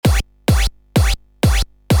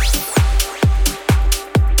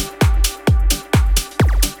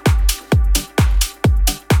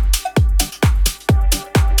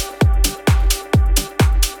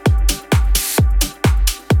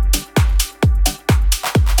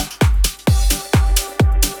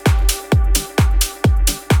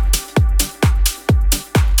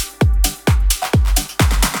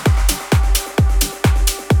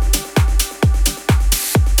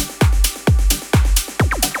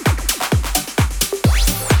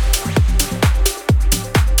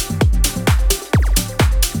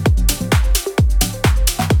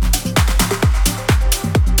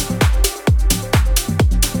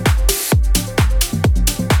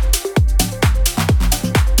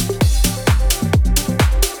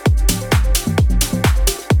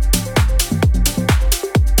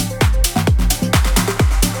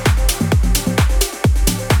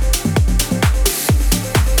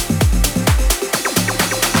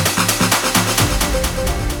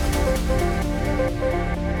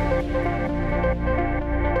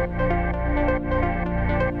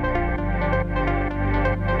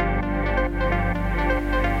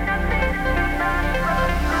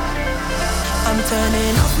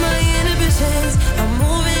Turning off my inhibitions, I'm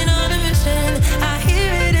moving on a mission. I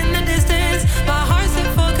hear it in the distance, my heart's set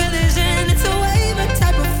for collision. It's a wave, a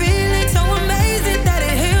type of feeling so amazing that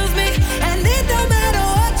it heals me. And it don't matter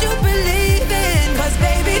what you believe in, 'cause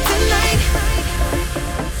baby tonight,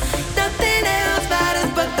 nothing else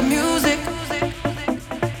matters but the music.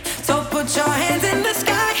 So put your hands in the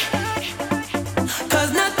sky,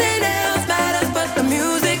 'cause nothing else matters but the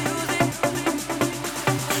music.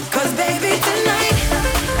 'Cause baby tonight,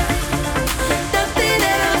 nothing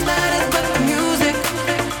else matters but the music.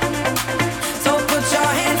 So put your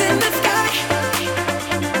hands in the sky,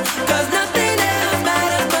 'cause nothing else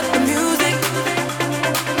matters but the music.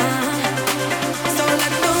 So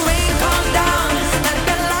let the rain come down, let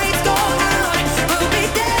the lights go out. We'll be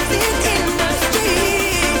dancing in the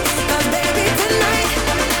street. 'Cause baby tonight,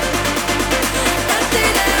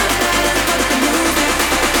 nothing else matters but the music.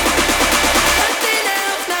 Nothing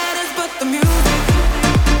else matters but the music.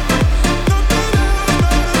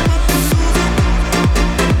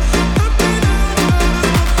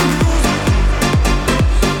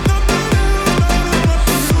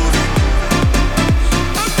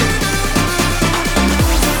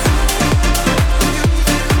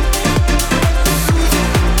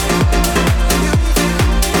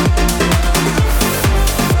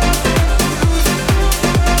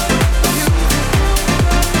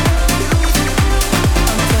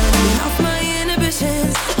 Turning off my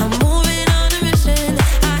inhibitions, I'm moving on a mission.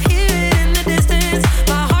 I hear it in the distance,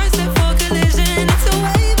 my heart's set for collision. It's a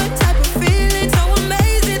wave, a type of feeling so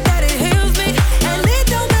amazing that it heals me. And it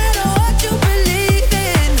don't matter what you believe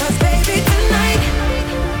in, 'cause baby tonight,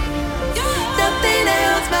 nothing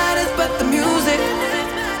else matters but the music.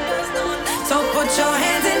 So put your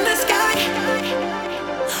hands in the sky,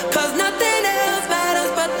 'cause nothing else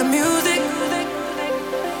matters but the music.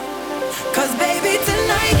 'Cause baby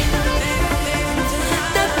tonight,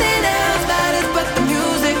 nothing else matters but the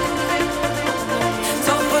music.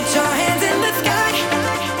 So put your hands in the sky,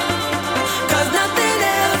 'cause nothing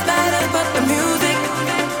else matters but the music.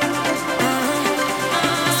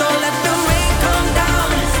 So let the rain come down,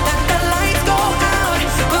 let the lights go out.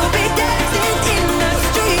 We'll be dancing in the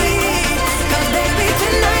street. 'Cause baby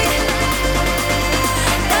tonight,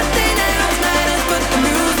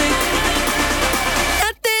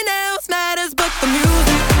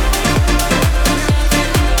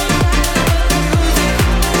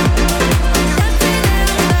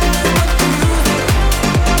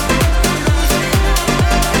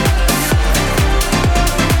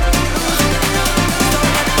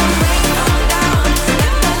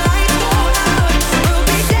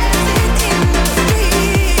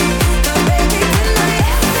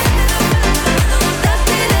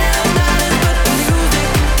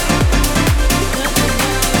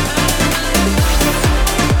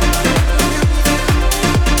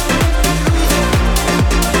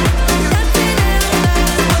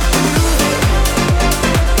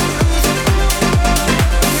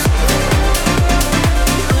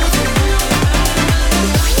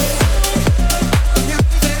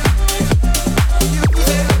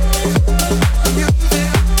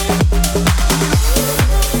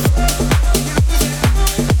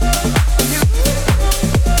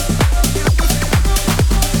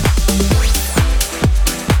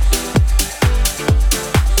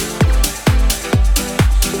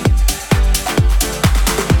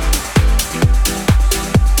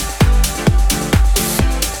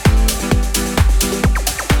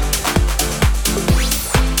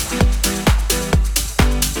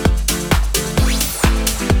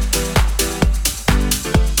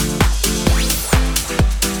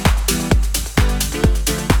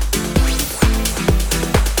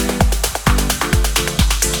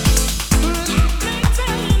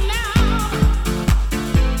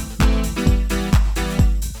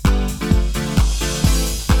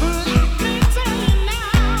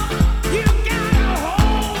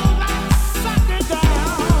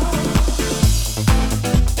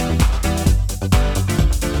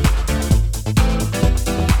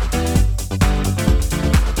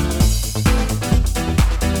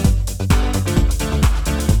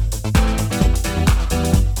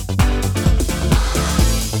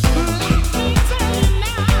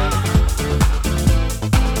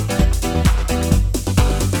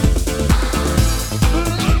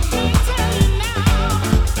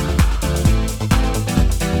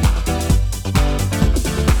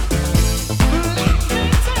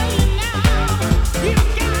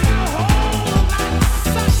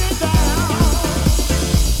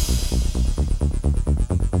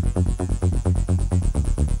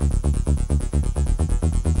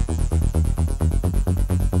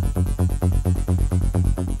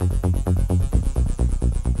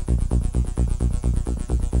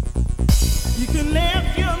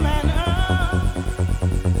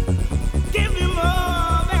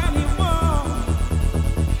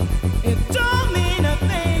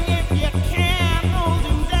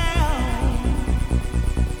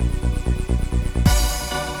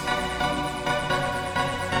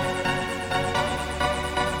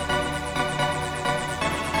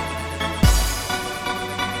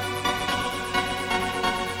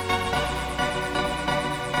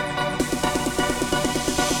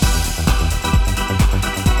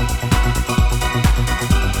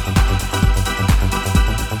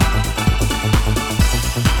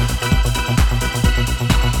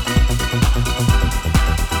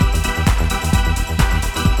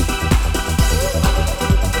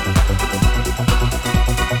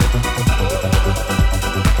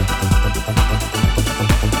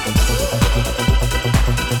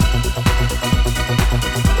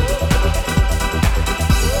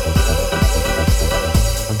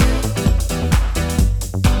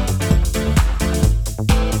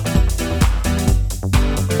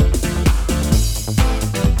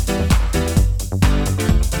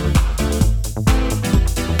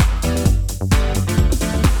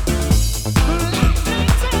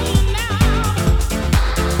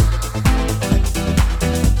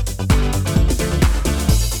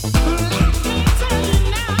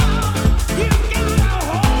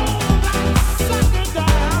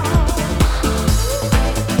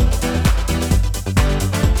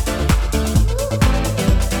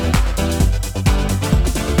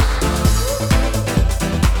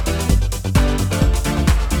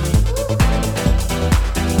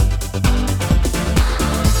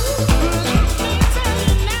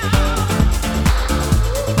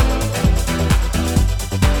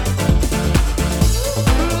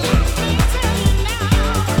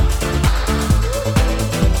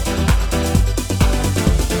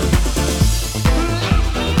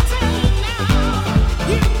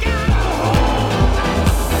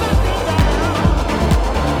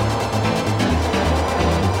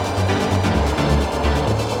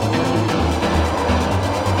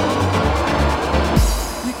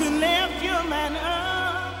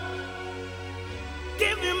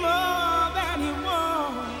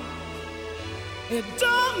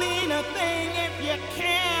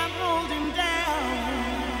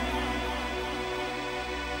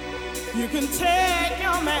 You can take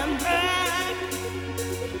your man back,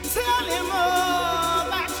 tell him all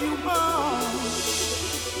that you want.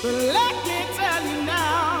 But let me tell you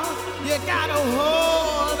now, you gotta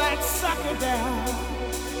hold that sucker down.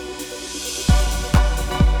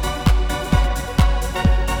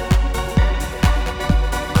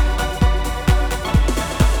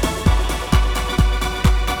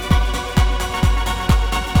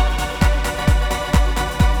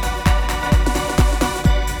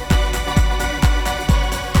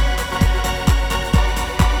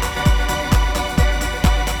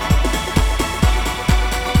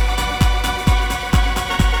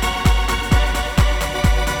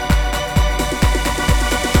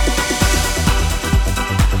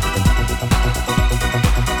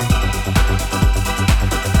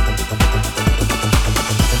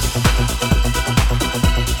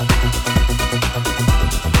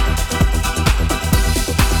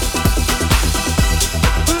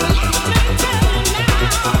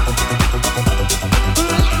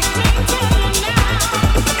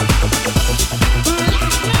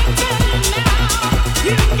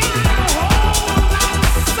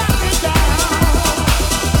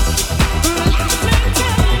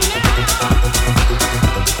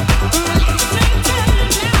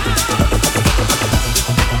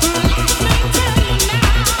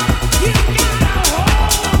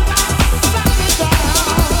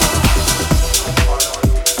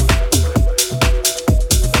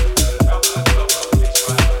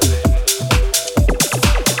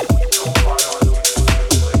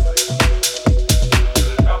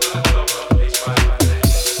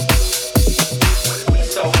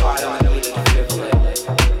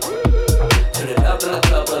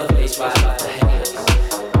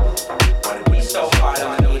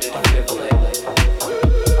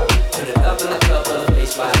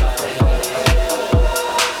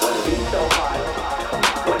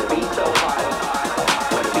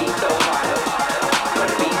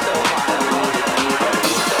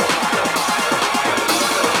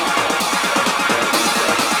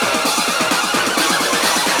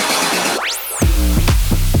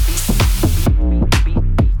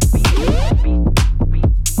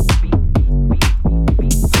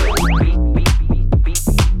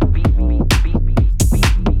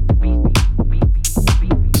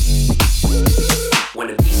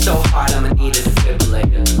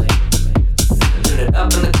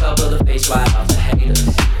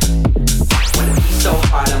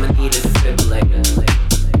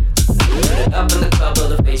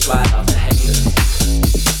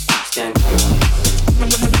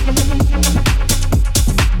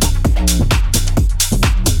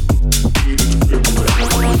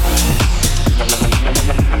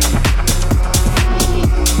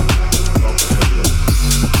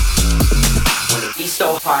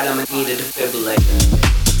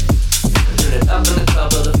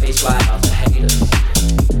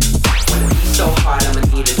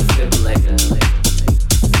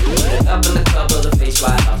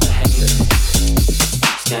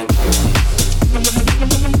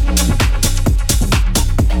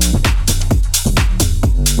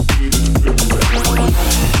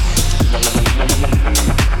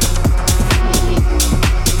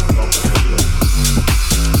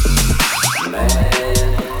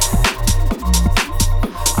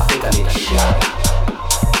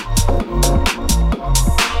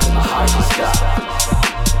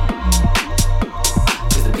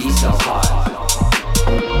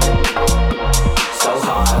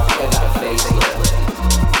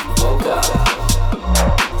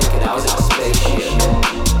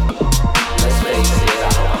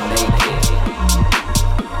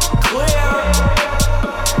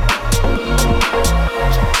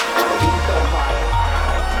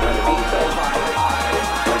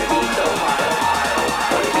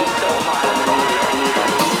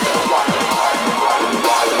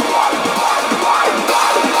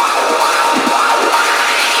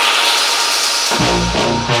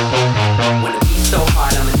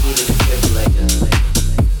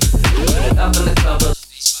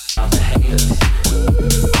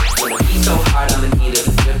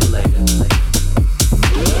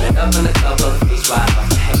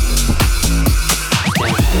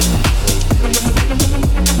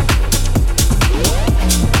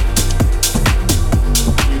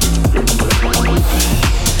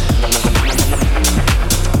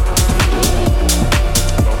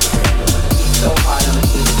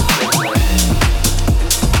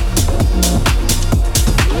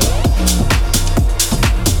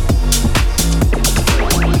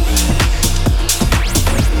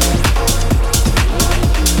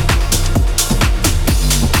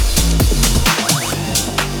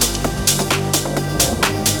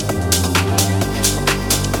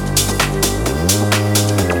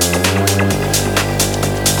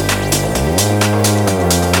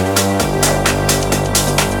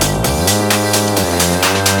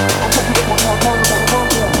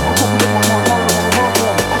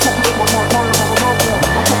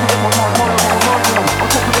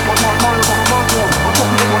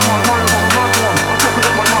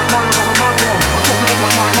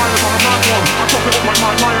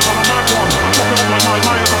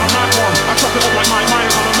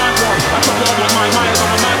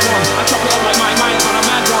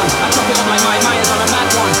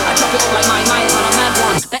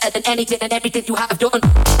 better than anything and everything you have done.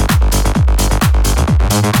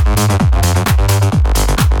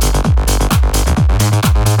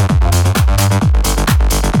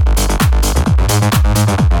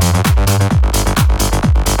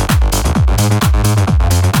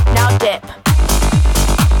 Now dip.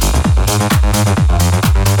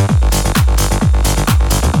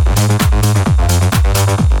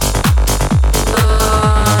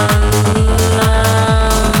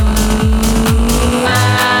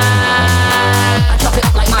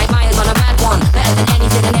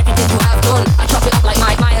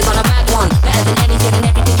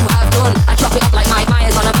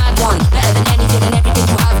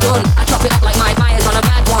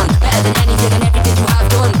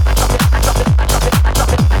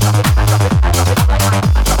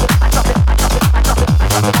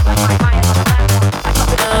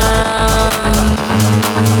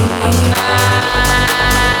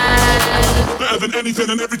 Anything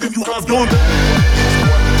and everything you have done.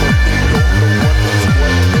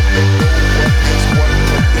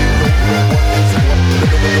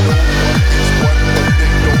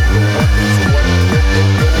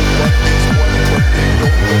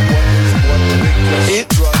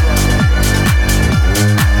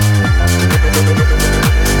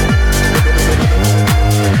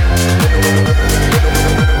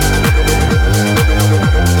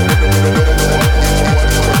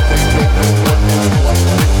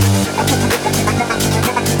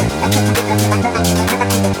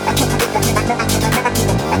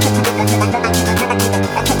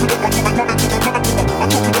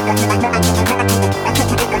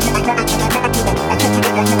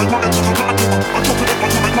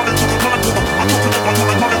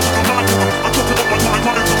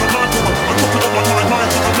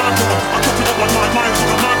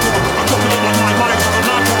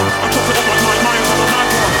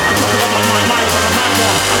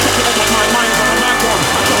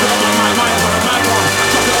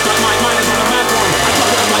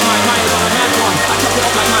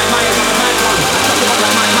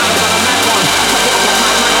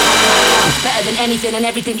 Anything and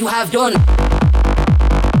everything you have done.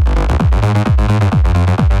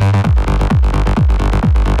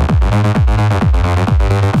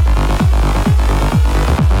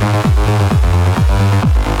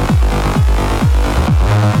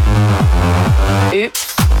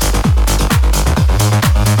 Oops.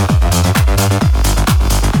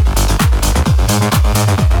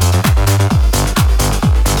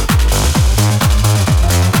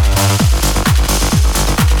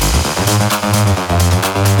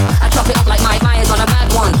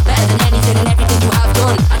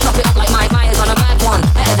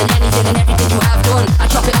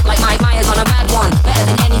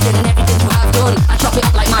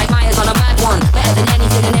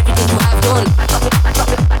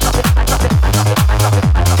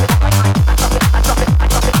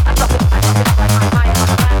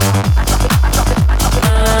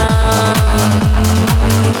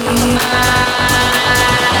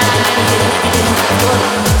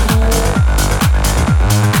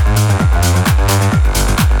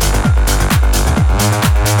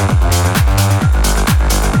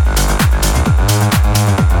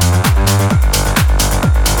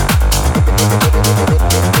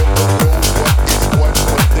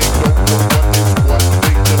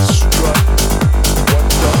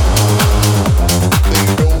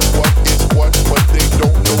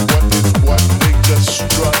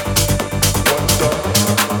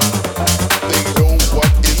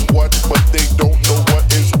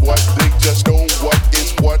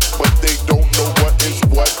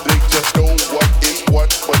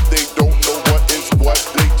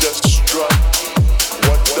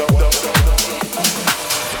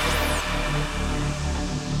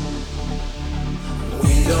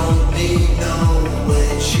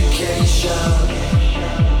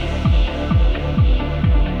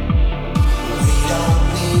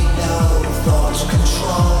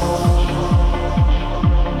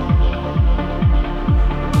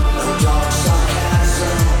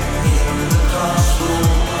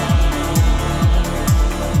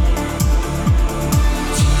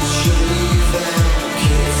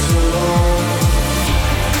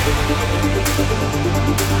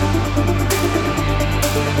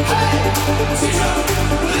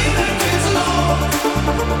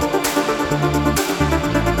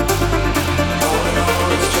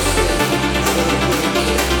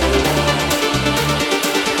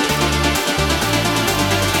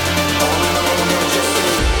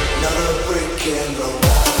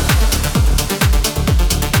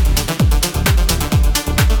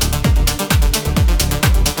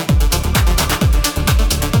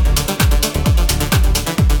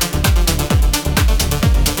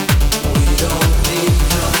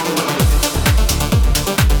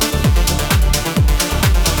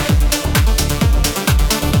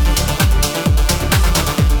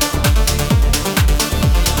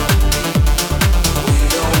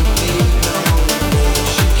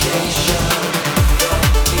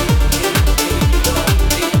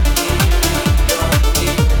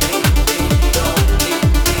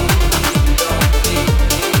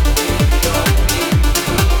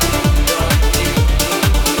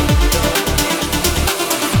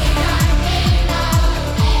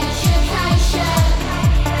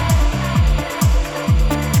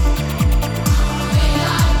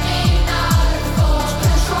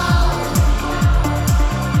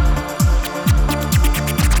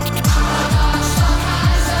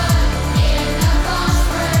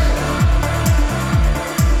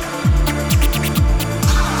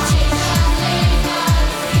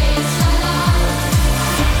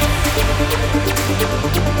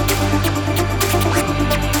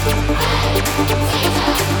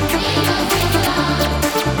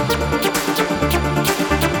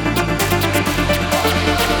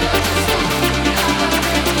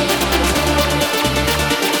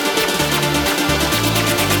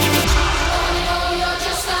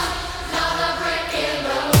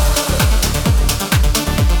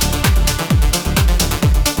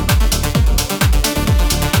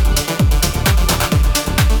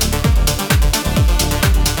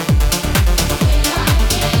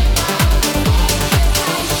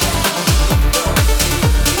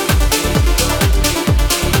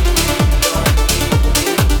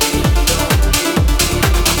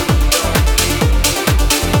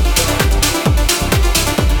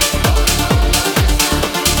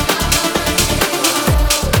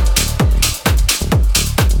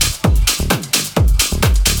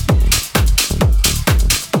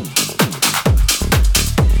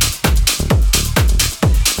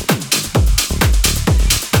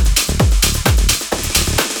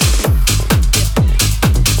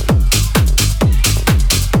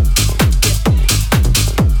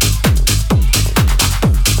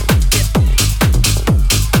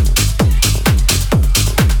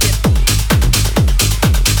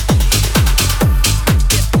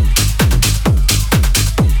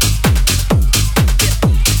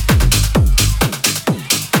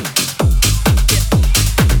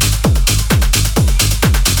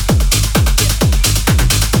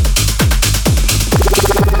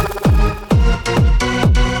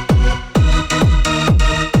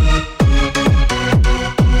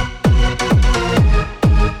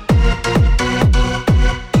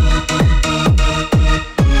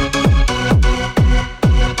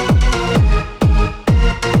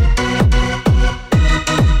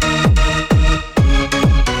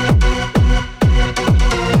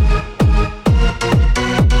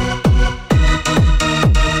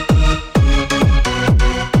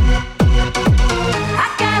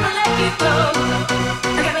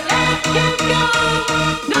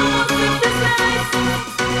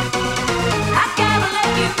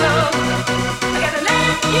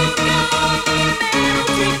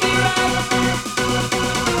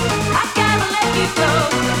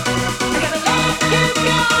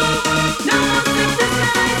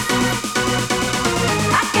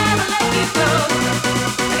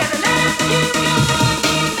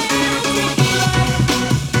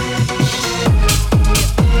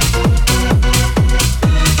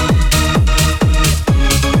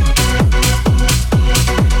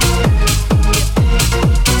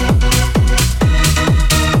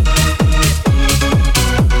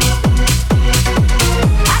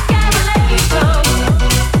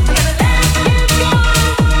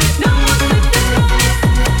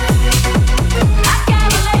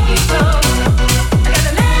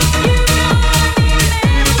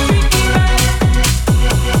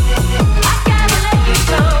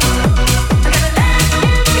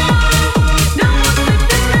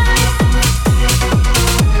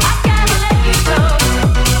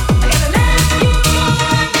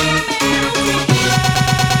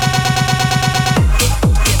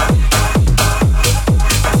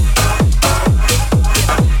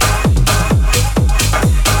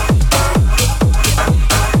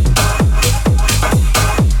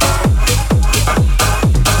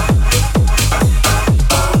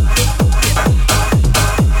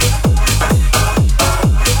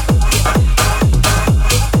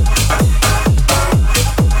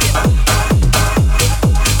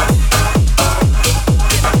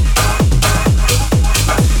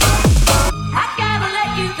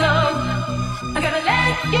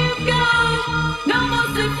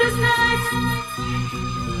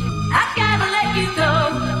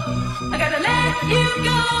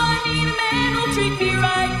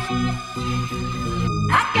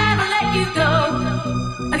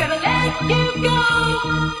 you go.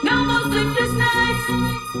 No more sleepless nights.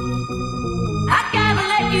 I gotta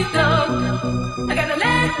let you go. I gotta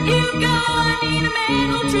let you go. I need a man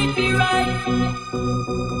who'll treat me right.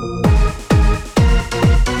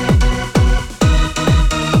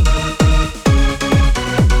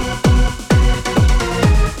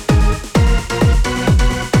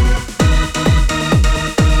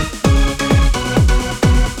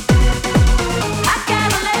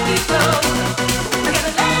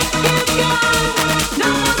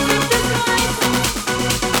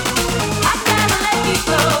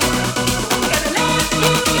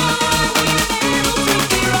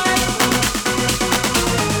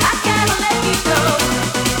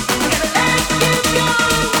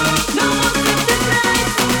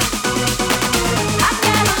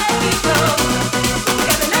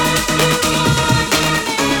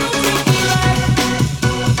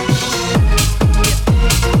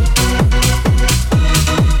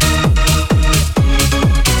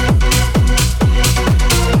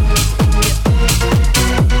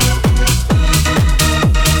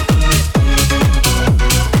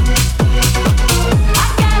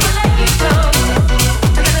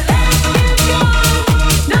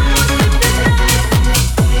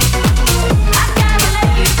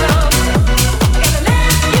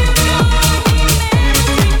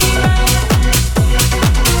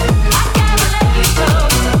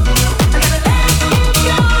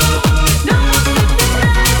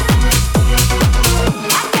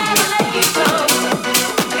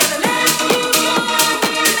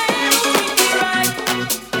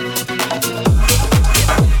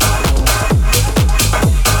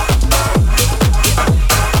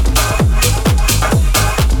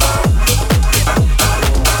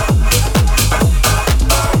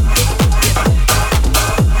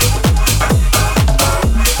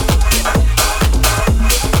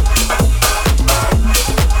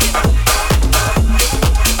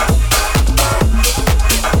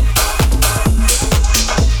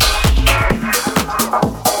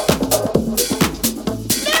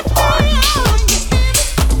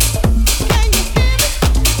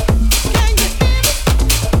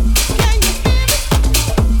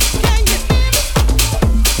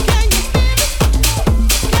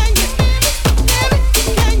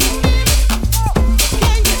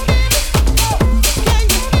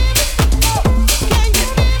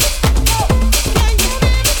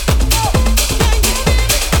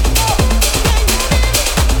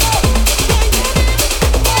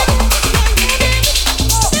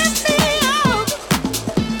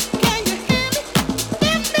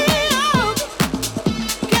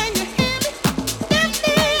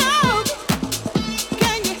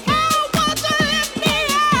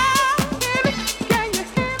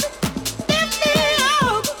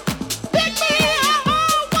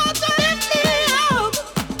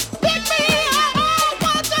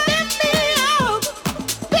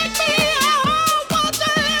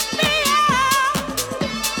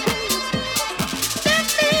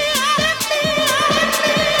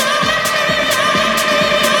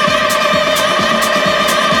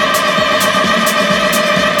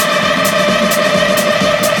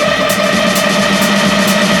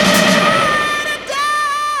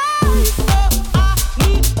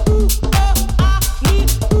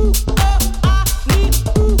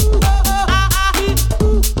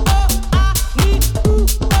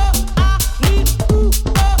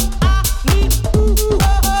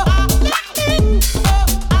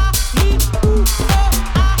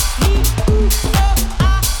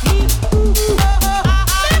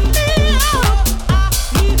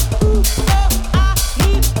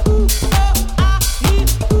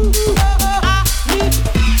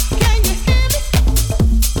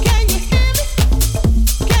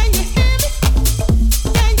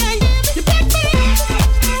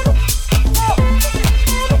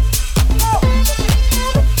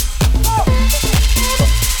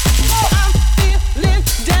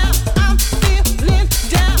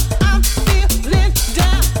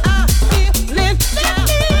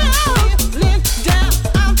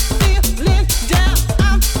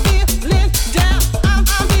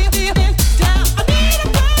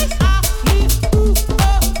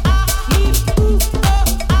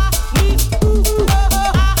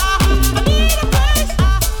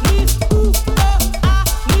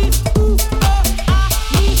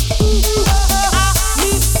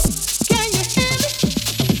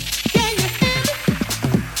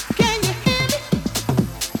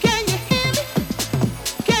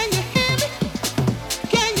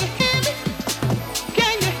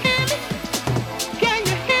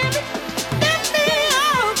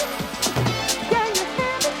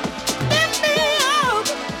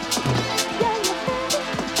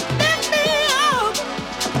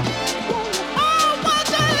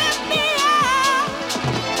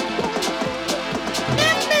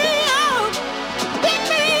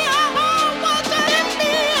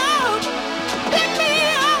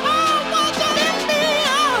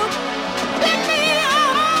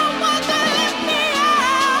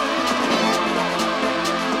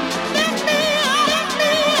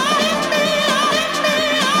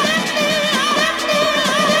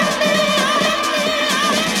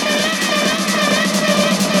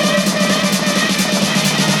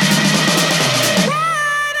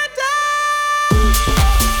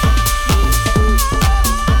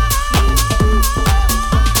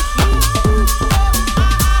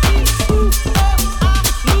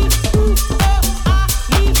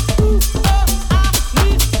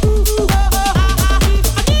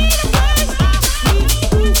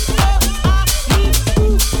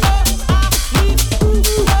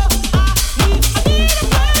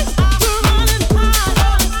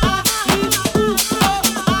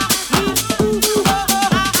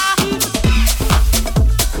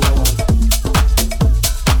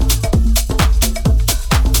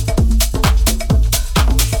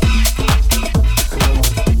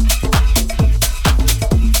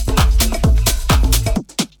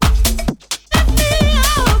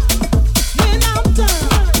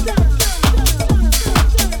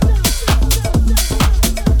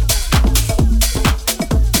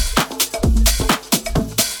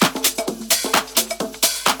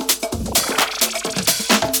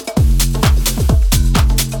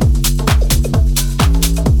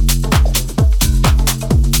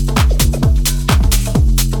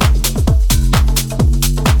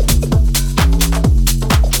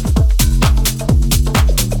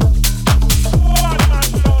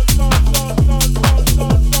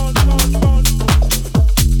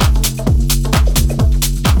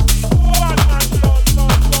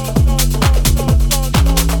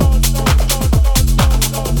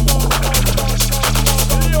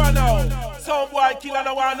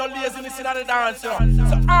 dance, you know.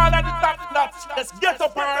 So all of the top nuts, let's get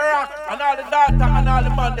up and rock. And all the daughter and all the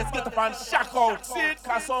man, let's get up and shock out. See it,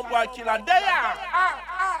 cause some boy kill and they are.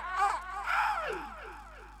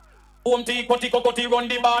 Tea koti kokoti run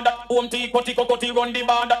the banda. Tea koti kokoti run the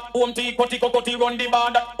banda. Tea koti kokoti run the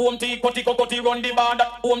banda. Tea koti kokoti run the banda.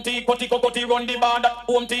 Tea koti kokoti run the banda.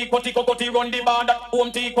 Tea koti kokoti run the banda.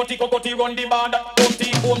 Tea koti kokoti run the banda. Tea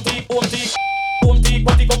koti kokoti run the banda. Tea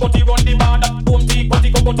koti kokoti run the banda. Tea koti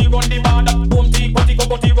kokoti run the banda. Tea koti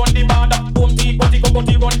kokoti run the banda. Tea koti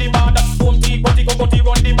kokoti run the banda. Tea koti kokoti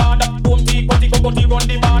run the banda. Tea koti kokoti run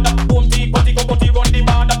the banda. Tea koti kokoti run the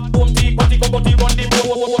banda.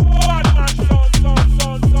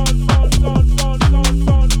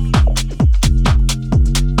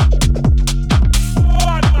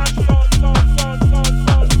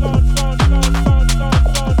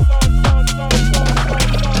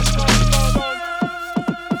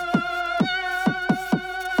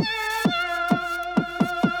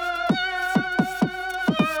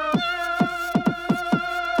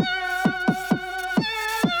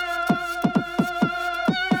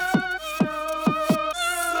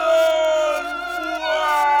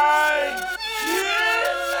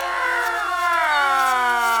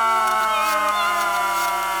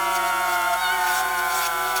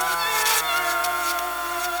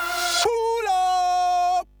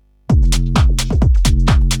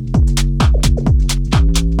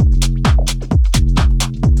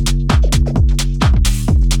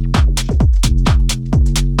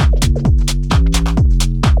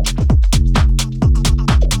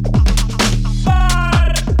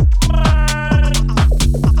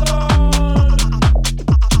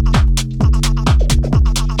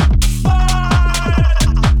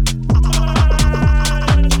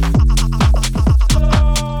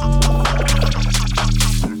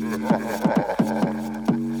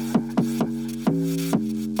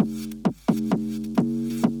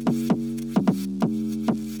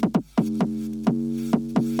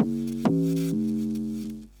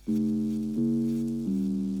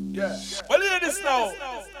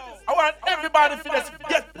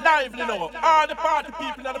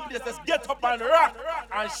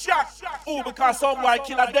 Because some boy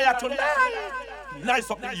kill a day or tonight.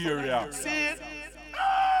 Nice up the area. See it?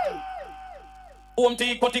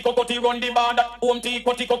 Tea koti kokoti run the banda. Tea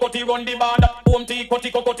koti kokoti run the banda. Tea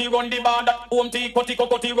koti kokoti run the banda. Tea koti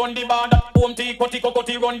kokoti run the banda. Tea koti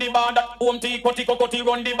kokoti run the banda. Tea koti kokoti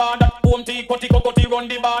run the banda. Tea koti kokoti run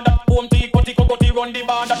the banda. Tea koti kokoti run the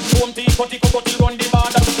banda. Tea koti kokoti run the banda. Tea koti kokoti run the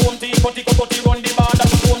banda. Tea koti kokoti run the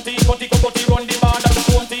banda. Tea koti kokoti run the banda. Tea koti kokoti run the banda. Tea koti kokoti run the banda.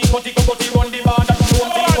 Tea koti kokoti run the banda.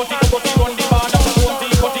 Tea koti run the banda.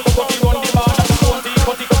 Tea koti kokoti run the banda.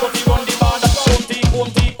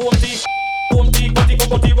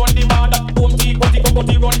 Tea koti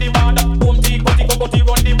kokoti run the banda. Tea koti kokoti run the banda. Tea koti kokoti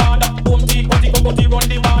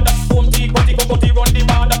run the banda. Tea koti kokoti run the banda. Tea koti kokoti run the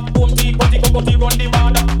banda.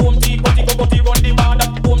 Tea koti kokoti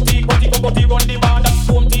run the banda.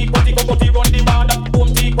 Tea koti kokoti run the banda.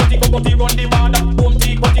 Tea koti kokoti run the banda.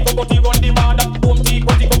 Tea koti kokoti run the banda. Tea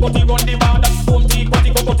koti kokoti run the banda.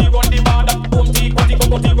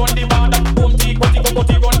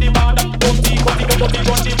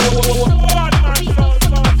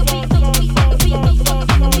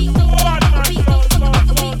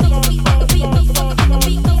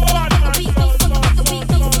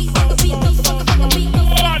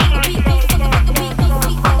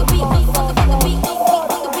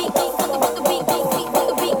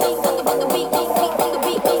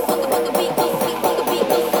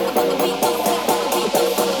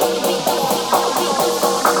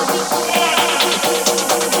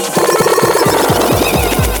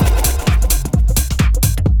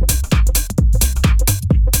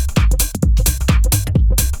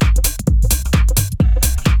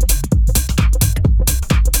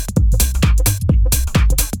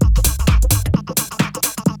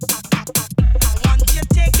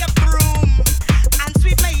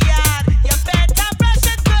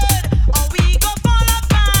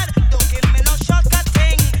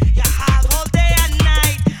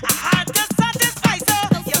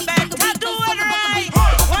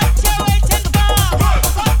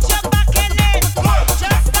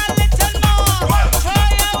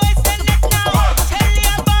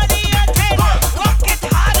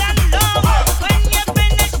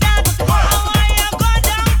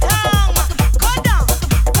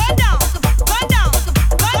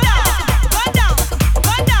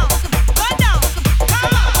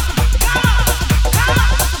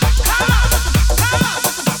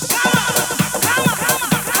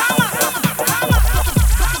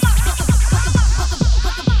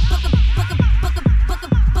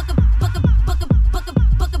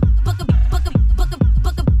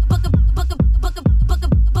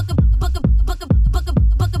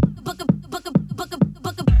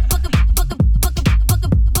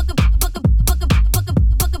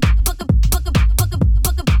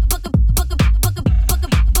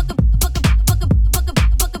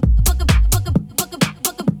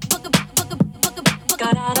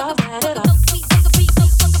 got out of bed at all.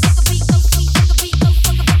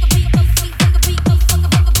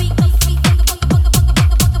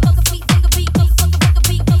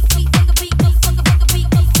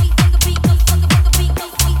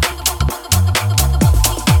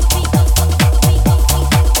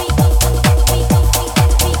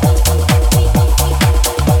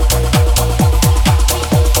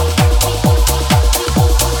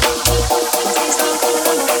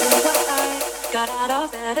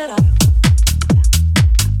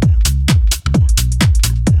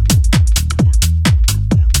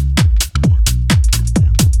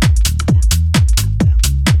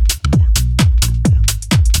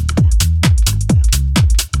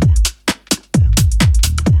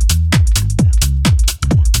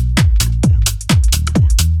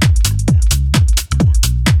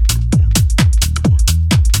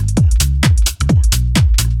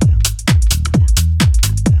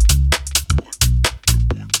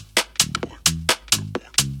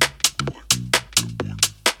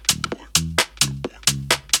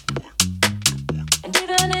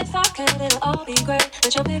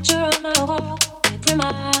 But your picture on my wall, it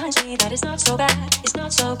reminds me that it's not so bad, it's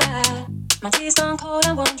not so bad. My tea's gone cold,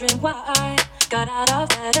 I'm wondering why I got out of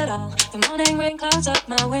bed at all. The morning rain clouds up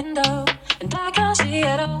my window, and I can't see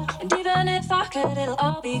at all. And even if I could, it'll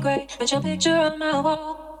all be great. But your picture on my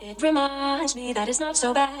wall, it reminds me that it's not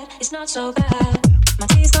so bad, it's not so bad. My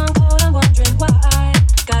tea's gone cold, I'm wondering why I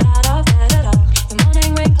got out of bed at all. The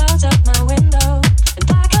morning rain clouds up my window,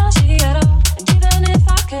 and I can't see at all. And even if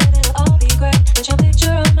I could, it'll all be great. But your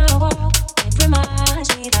picture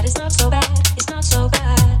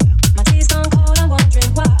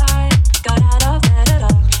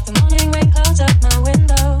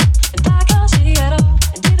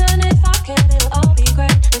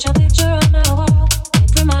on my wall,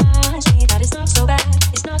 it reminds me that it's not so bad,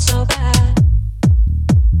 it's not so bad.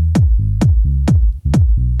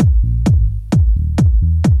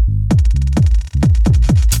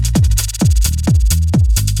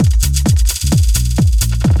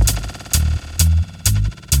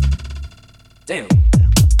 Damn.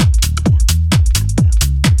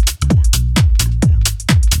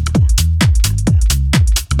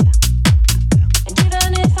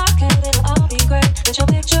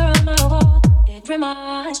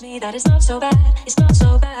 Reminds me that it's not so bad, it's not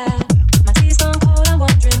so bad. My tea's gone cold, I'm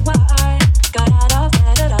wondering why I got out of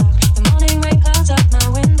bed at all. The morning rain clouds up my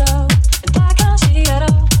window, and I can't see at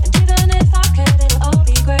all. And even if I could, it'll all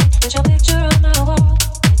be great. But your picture on my wall,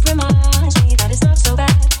 it reminds me that it's not so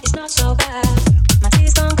bad, it's not so bad. My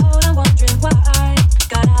tea's gone cold, I'm wondering why I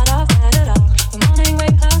got out of bed at all. The morning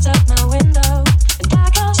rain clouds up my window, and I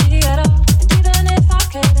can't see at all. And even if I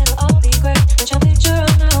could, it'll all be great. But your picture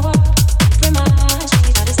on my wall, reminds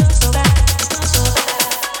me that it's not so bad, it's not so bad.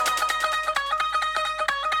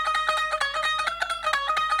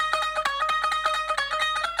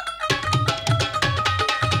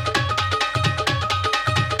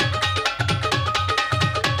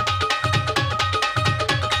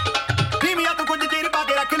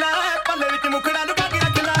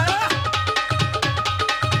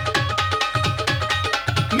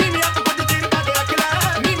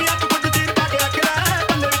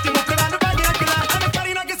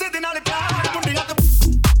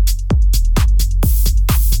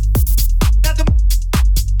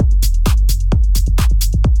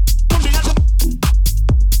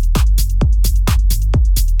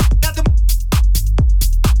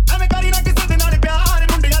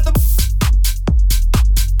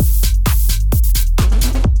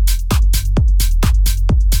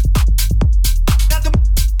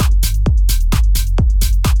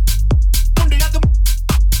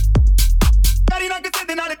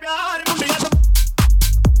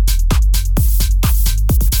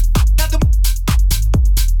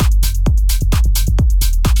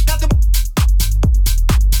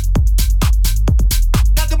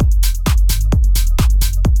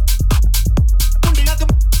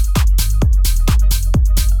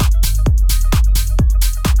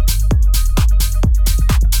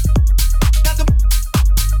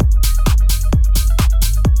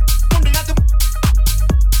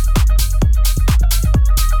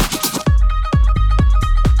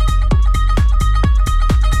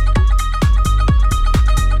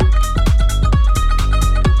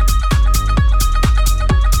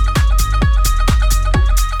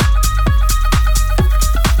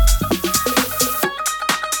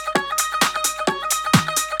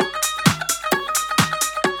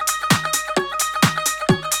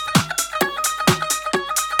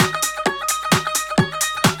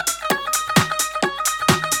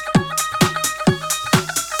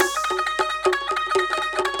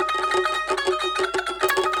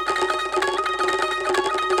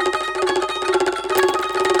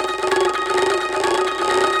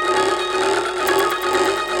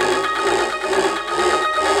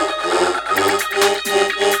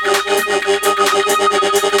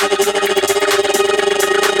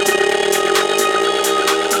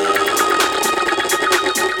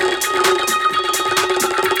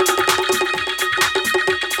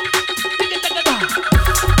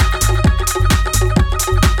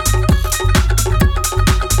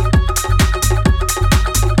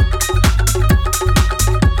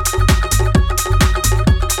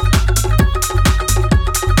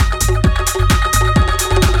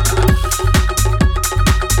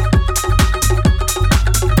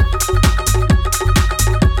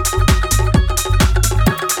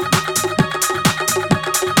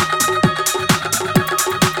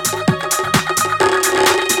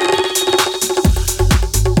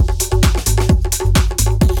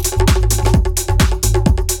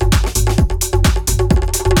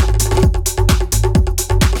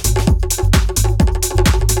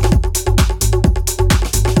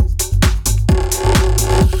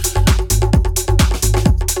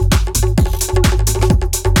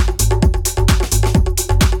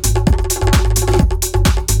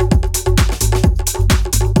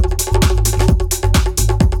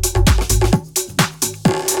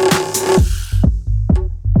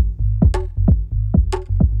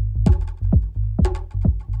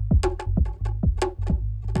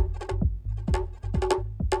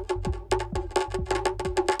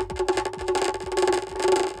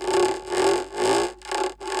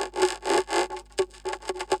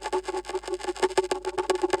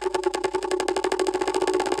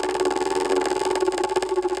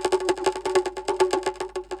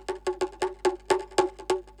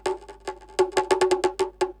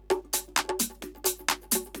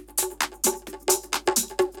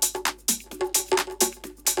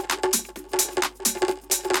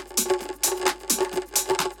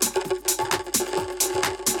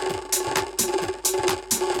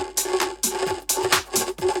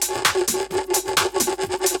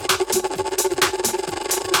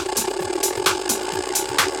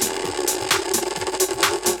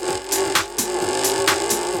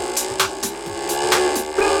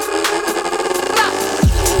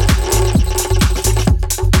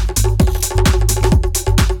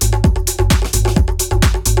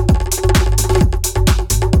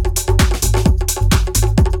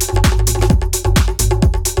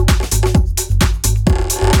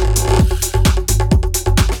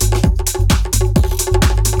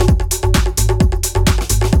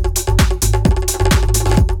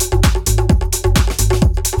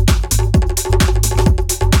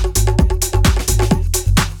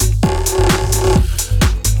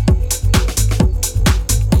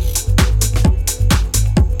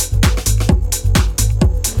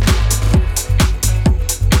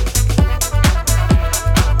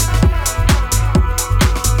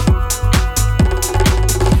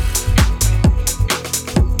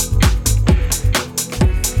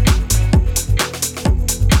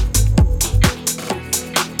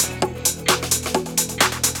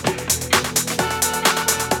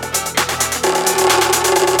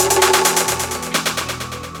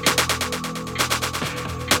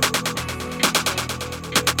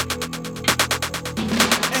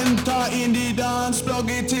 Enter in the dance,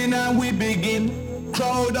 plug it in and we begin.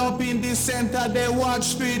 Crowd up in the center, they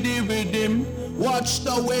watch for the rhythm. Watch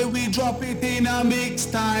the way we drop it in a mix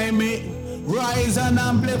time. Rise and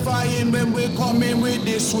amplifying when we come in with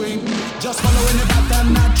the swing. Just following the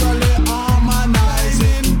pattern, naturally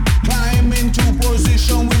harmonizing. Climb into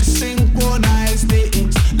position, we synchronize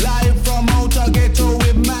things. Live from outer ghetto,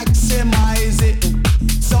 we maximize it.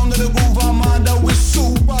 Sound of the groove, Amanda, we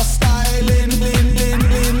super styling.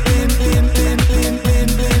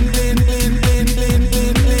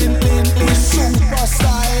 We super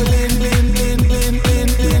styling.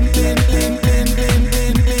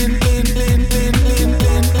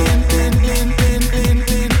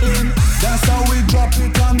 That's how we drop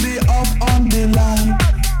it on the up on the line.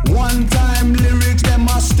 One time lyrics, them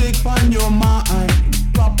must stick on your mind.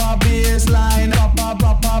 Proper bass line,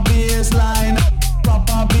 proper bass line.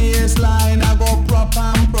 Proper baseline, I go prop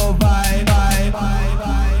and provide.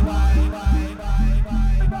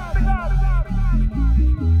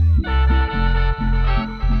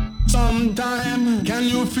 Sometime, can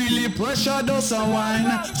you feel the pressure does a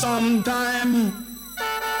wine? Sometime,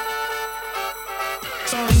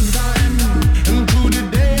 and through the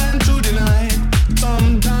day and through the night.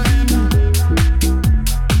 Sometime,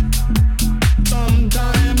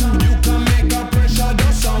 you can make a pressure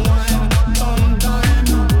does a wine.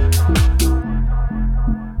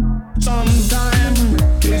 Sometime,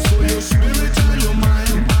 it's for your spirit and your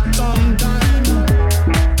mind. Sometime,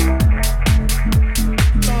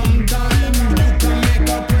 you can make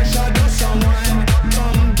a pressure just unwind.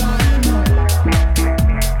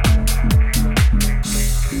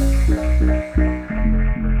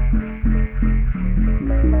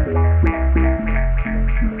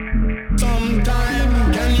 Sometime,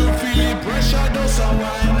 can you feel the pressure just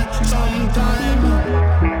unwind? Sometime.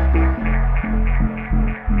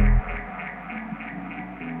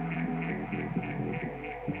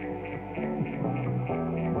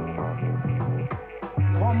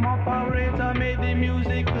 Come operator, make the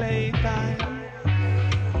music play time.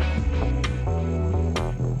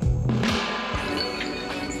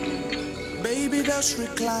 Baby, just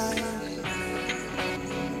recline.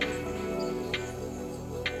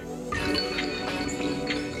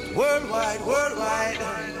 Worldwide, worldwide.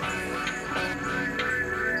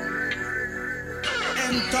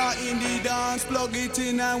 Enter in the dance, plug it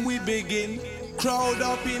in and we begin. Crowd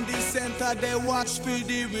up in the center, they watch for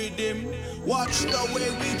the rhythm. Watch the way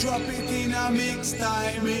we drop it in a mix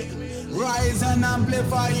time. Rise and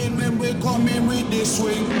amplifying when we come in with the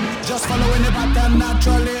swing. Just following the pattern,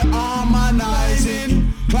 naturally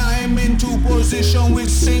harmonizing. Climb into position, we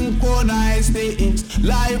synchronize things.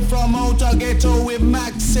 Live from outer ghetto, we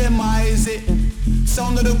maximize it.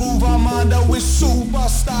 Sound of the groove, Amanda, we super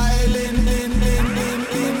styling.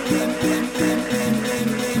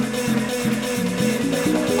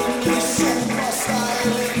 We super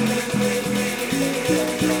styling.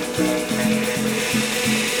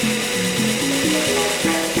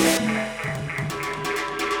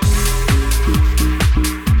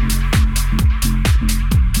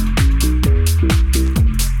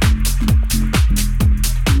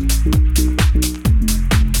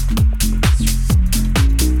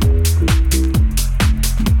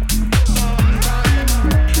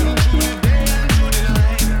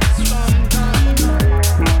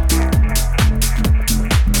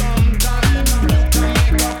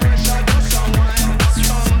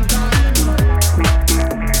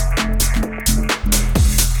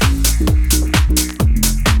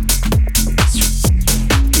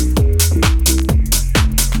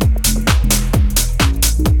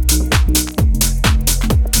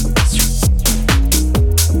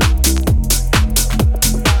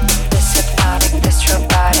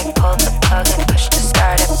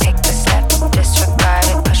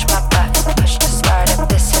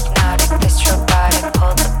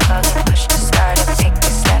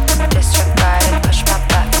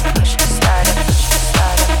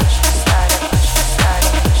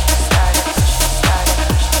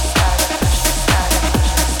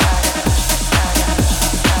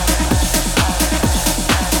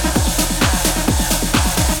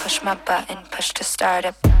 my button, push to start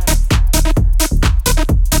it.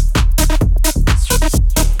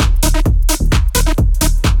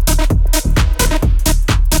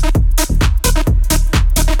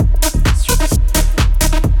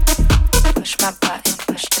 Push my button,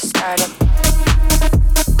 push to start it.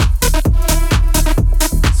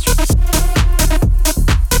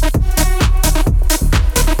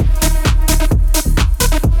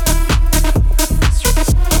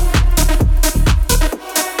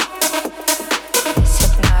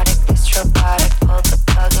 Hypnotic.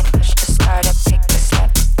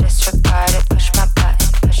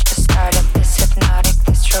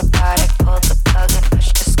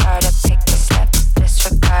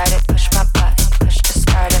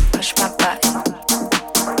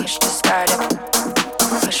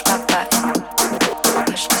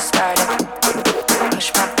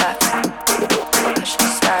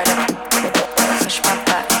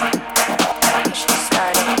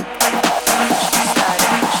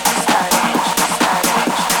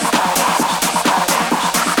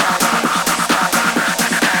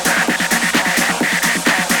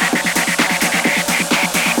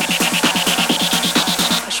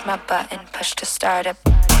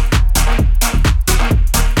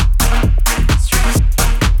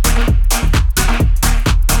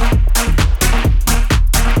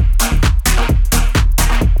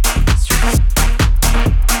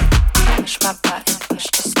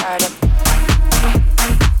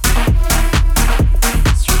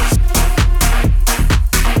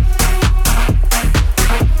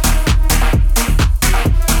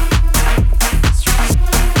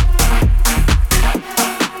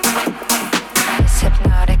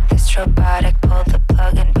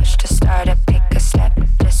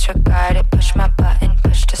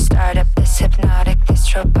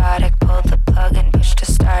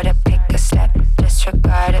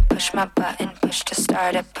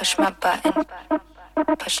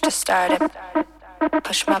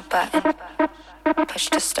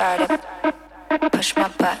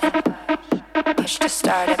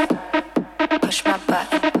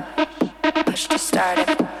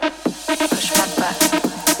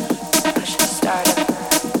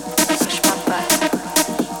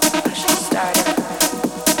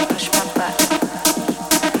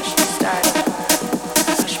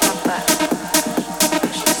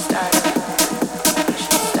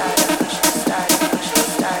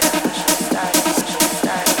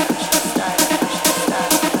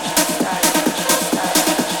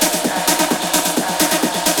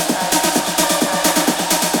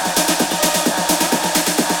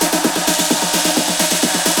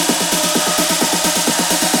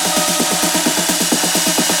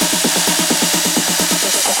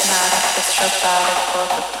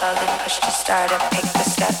 Start it, pick the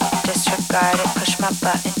step, disregard it, push my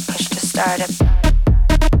button, push to start it.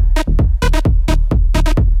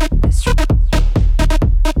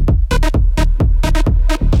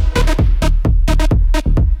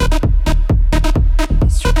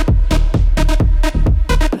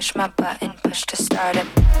 Push my button, push to start it.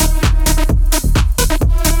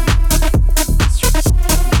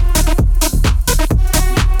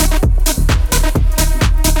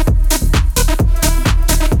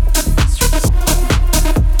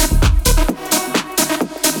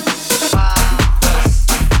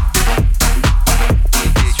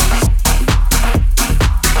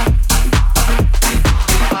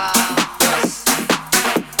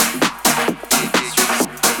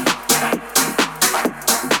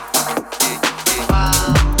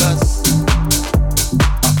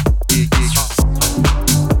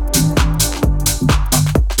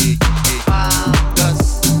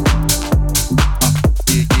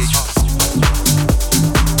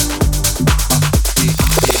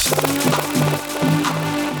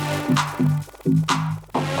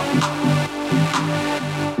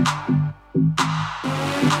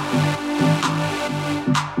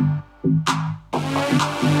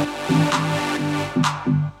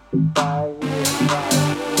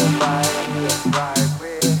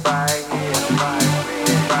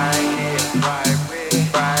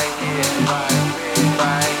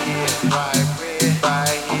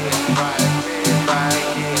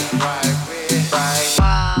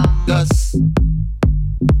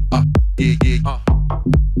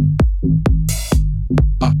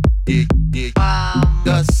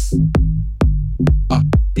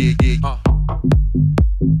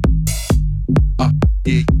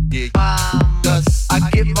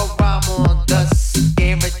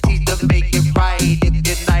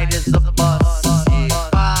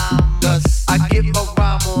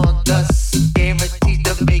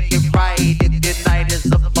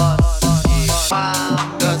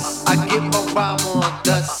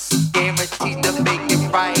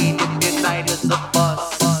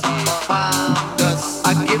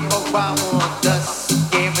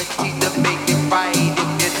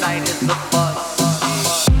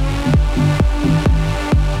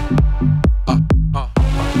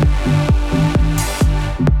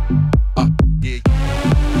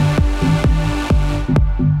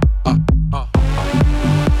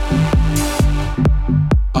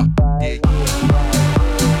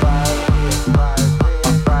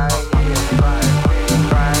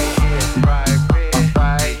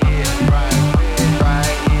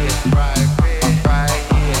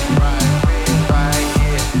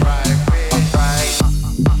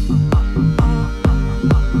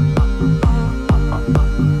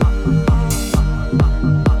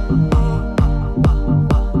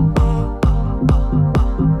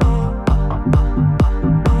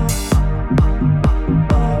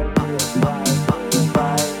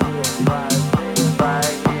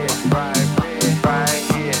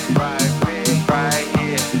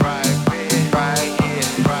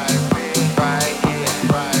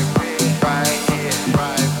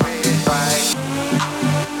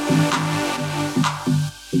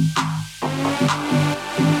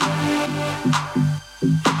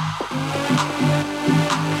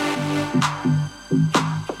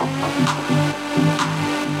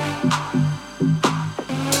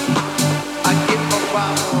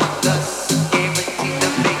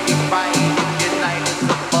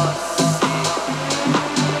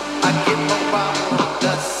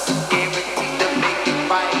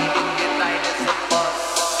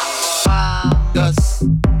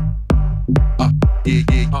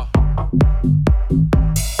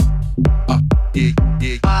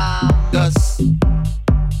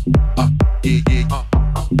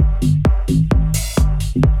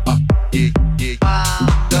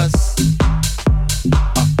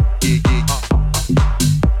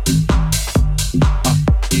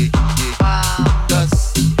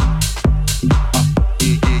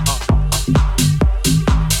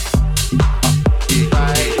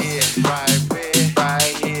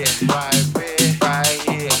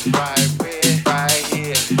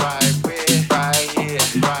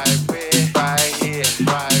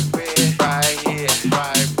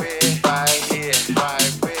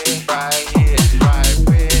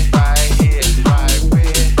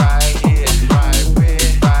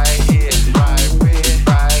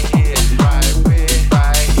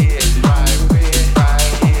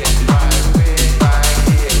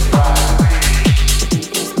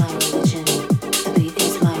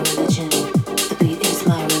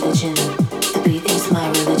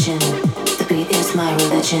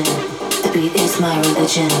 beat is my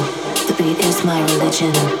religion. The beat is my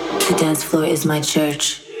religion. The dance floor is my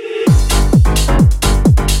church.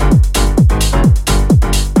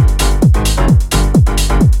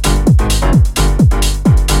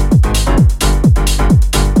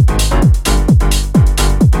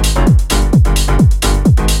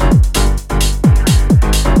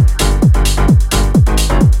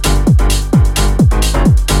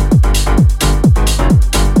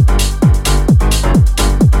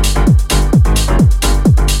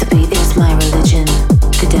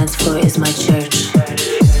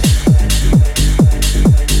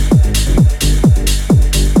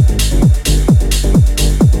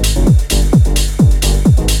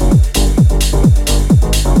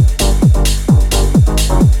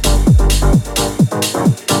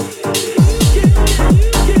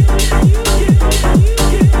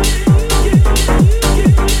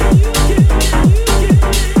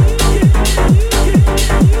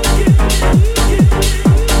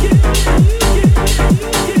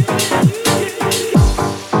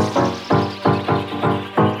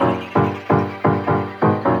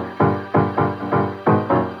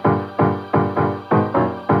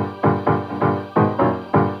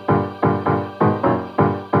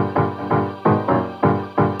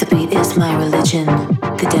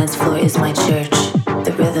 The dance floor is my church.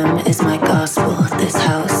 The rhythm is my gospel. This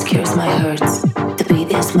house cures my hurts. The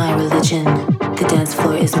beat is my religion. The dance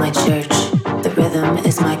floor is my church. The rhythm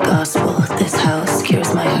is my gospel. This house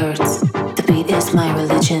cures my hurts. The beat is my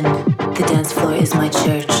religion. The dance floor is my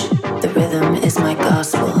church. The rhythm is my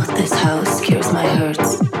gospel. This house cures my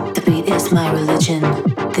hurts. The beat is my religion.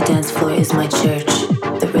 The dance floor is my church.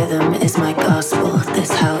 The rhythm is my gospel.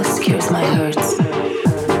 This house cures my hurts.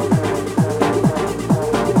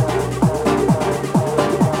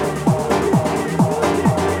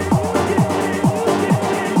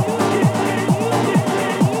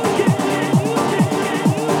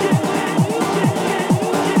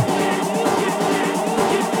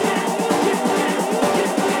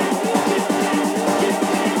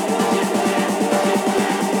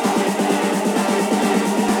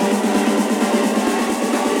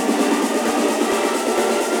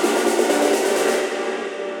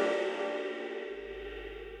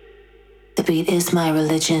 The beat is my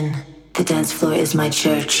religion. The dance floor is my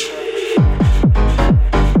church.